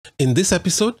In this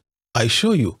episode, I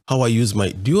show you how I use my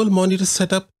dual monitor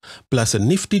setup plus a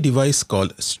nifty device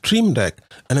called StreamDeck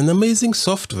and an amazing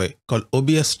software called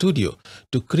OBS Studio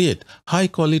to create high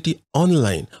quality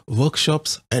online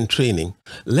workshops and training.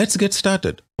 Let's get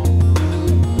started.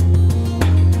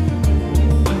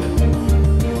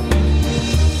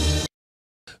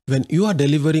 When you are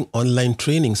delivering online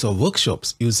trainings or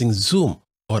workshops using Zoom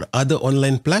or other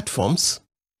online platforms,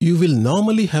 you will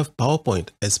normally have PowerPoint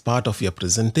as part of your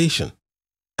presentation.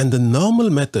 And the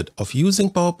normal method of using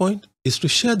PowerPoint is to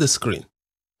share the screen.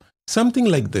 Something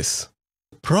like this.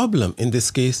 The problem in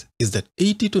this case is that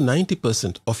 80 to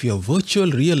 90% of your virtual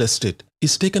real estate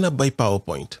is taken up by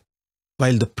PowerPoint,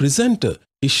 while the presenter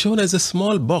is shown as a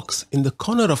small box in the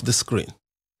corner of the screen.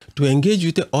 To engage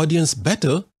with the audience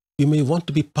better, you may want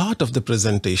to be part of the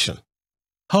presentation.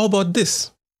 How about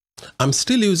this? I'm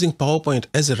still using PowerPoint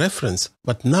as a reference,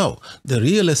 but now the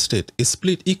real estate is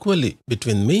split equally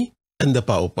between me and the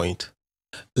PowerPoint.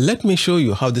 Let me show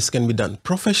you how this can be done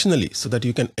professionally so that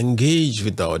you can engage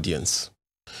with the audience.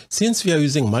 Since we are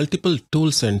using multiple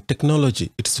tools and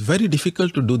technology, it's very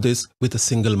difficult to do this with a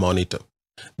single monitor.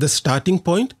 The starting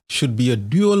point should be a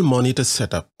dual monitor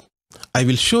setup. I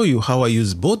will show you how I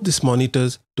use both these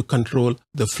monitors to control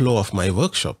the flow of my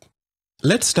workshop.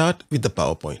 Let's start with the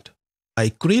PowerPoint. I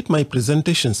create my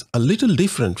presentations a little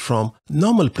different from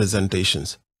normal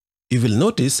presentations. You will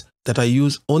notice that I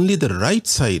use only the right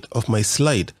side of my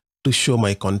slide to show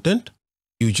my content,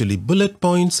 usually bullet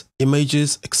points,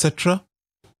 images, etc.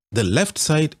 The left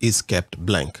side is kept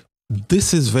blank.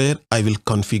 This is where I will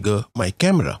configure my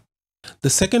camera. The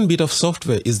second bit of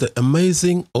software is the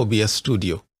amazing OBS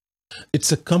Studio.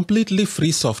 It's a completely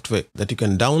free software that you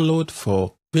can download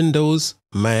for Windows,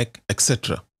 Mac,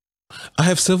 etc. I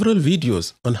have several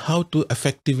videos on how to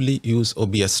effectively use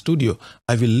OBS Studio.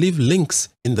 I will leave links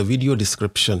in the video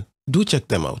description. Do check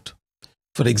them out.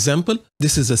 For example,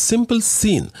 this is a simple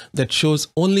scene that shows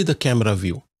only the camera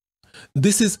view.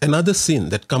 This is another scene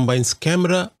that combines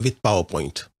camera with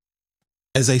PowerPoint.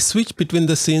 As I switch between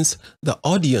the scenes, the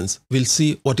audience will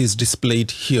see what is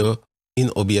displayed here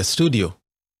in OBS Studio.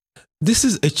 This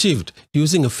is achieved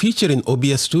using a feature in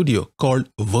OBS Studio called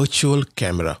Virtual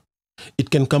Camera.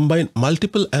 It can combine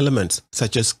multiple elements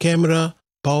such as camera,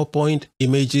 PowerPoint,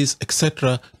 images,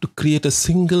 etc. to create a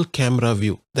single camera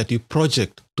view that you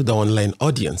project to the online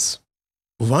audience.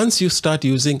 Once you start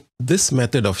using this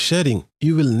method of sharing,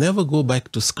 you will never go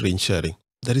back to screen sharing.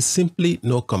 There is simply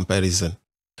no comparison.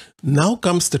 Now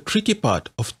comes the tricky part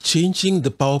of changing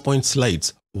the PowerPoint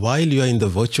slides while you are in the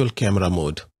virtual camera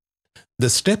mode.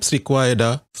 The steps required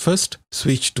are: first,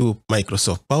 switch to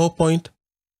Microsoft PowerPoint,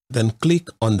 then click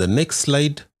on the next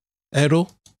slide arrow,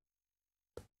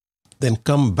 then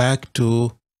come back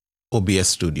to OBS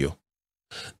Studio.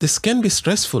 This can be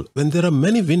stressful when there are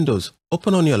many windows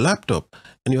open on your laptop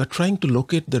and you are trying to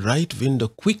locate the right window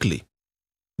quickly.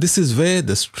 This is where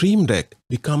the StreamDeck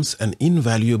becomes an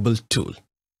invaluable tool.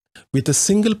 With a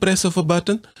single press of a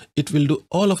button, it will do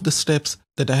all of the steps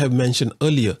that I have mentioned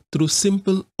earlier through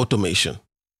simple automation.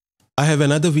 I have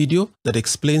another video that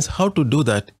explains how to do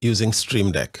that using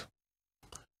StreamDeck.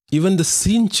 Even the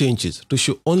scene changes to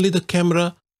show only the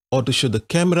camera or to show the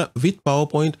camera with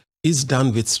PowerPoint is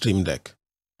done with StreamDeck.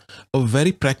 A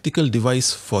very practical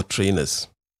device for trainers.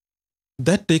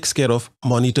 That takes care of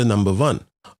monitor number 1,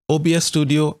 OBS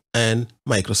Studio and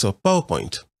Microsoft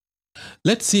PowerPoint.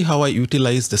 Let's see how I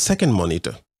utilize the second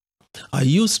monitor. I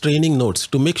use training notes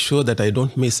to make sure that I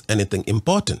don't miss anything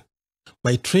important.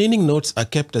 My training notes are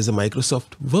kept as a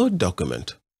Microsoft Word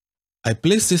document. I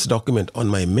place this document on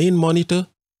my main monitor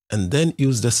and then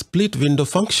use the split window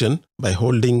function by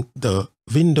holding the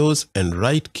Windows and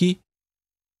right key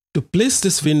to place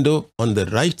this window on the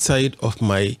right side of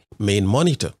my main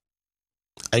monitor.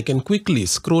 I can quickly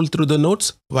scroll through the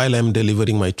notes while I'm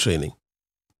delivering my training.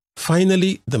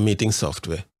 Finally, the meeting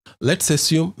software. Let's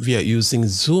assume we are using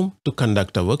Zoom to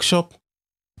conduct a workshop.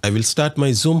 I will start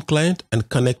my Zoom client and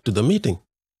connect to the meeting.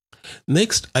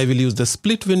 Next, I will use the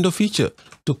split window feature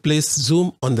to place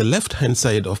Zoom on the left-hand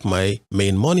side of my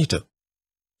main monitor.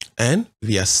 And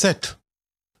we are set.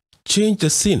 Change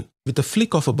the scene with a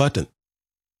flick of a button.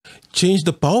 Change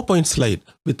the PowerPoint slide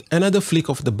with another flick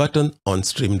of the button on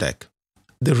StreamDeck.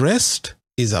 The rest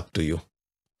is up to you.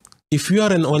 If you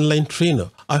are an online trainer,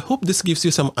 I hope this gives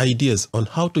you some ideas on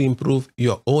how to improve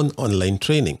your own online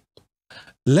training.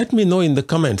 Let me know in the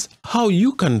comments how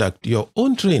you conduct your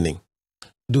own training.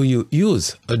 Do you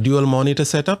use a dual monitor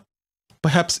setup?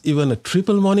 Perhaps even a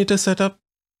triple monitor setup?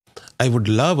 I would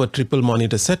love a triple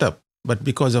monitor setup, but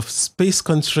because of space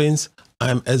constraints,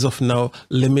 I am as of now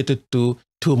limited to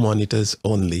 2 monitors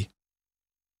only.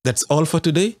 That's all for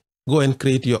today. go and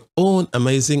create your own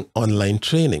amazing online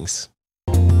trainings.